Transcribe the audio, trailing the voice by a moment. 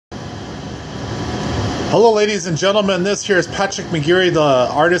Hello ladies and gentlemen, this here is Patrick McGeary, the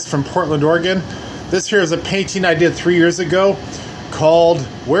artist from Portland, Oregon. This here is a painting I did 3 years ago called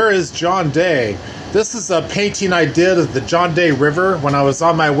Where is John Day? This is a painting I did of the John Day River when I was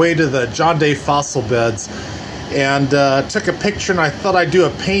on my way to the John Day fossil beds, and took a picture, and I thought I'd do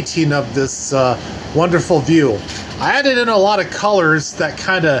a painting of this wonderful view. I added in a lot of colors that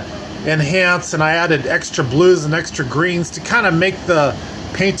kind of enhance, and I added extra blues and extra greens to kind of make the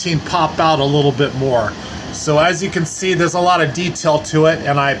painting pop out a little bit more. So as you can see, there's a lot of detail to it,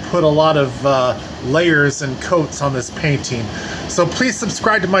 and I put a lot of layers and coats on this painting. So please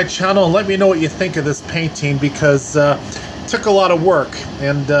subscribe to my channel and let me know what you think of this painting, because it took a lot of work,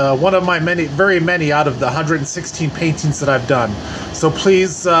 and one of my very many out of the 116 paintings that I've done. So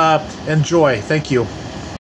please enjoy. Thank you.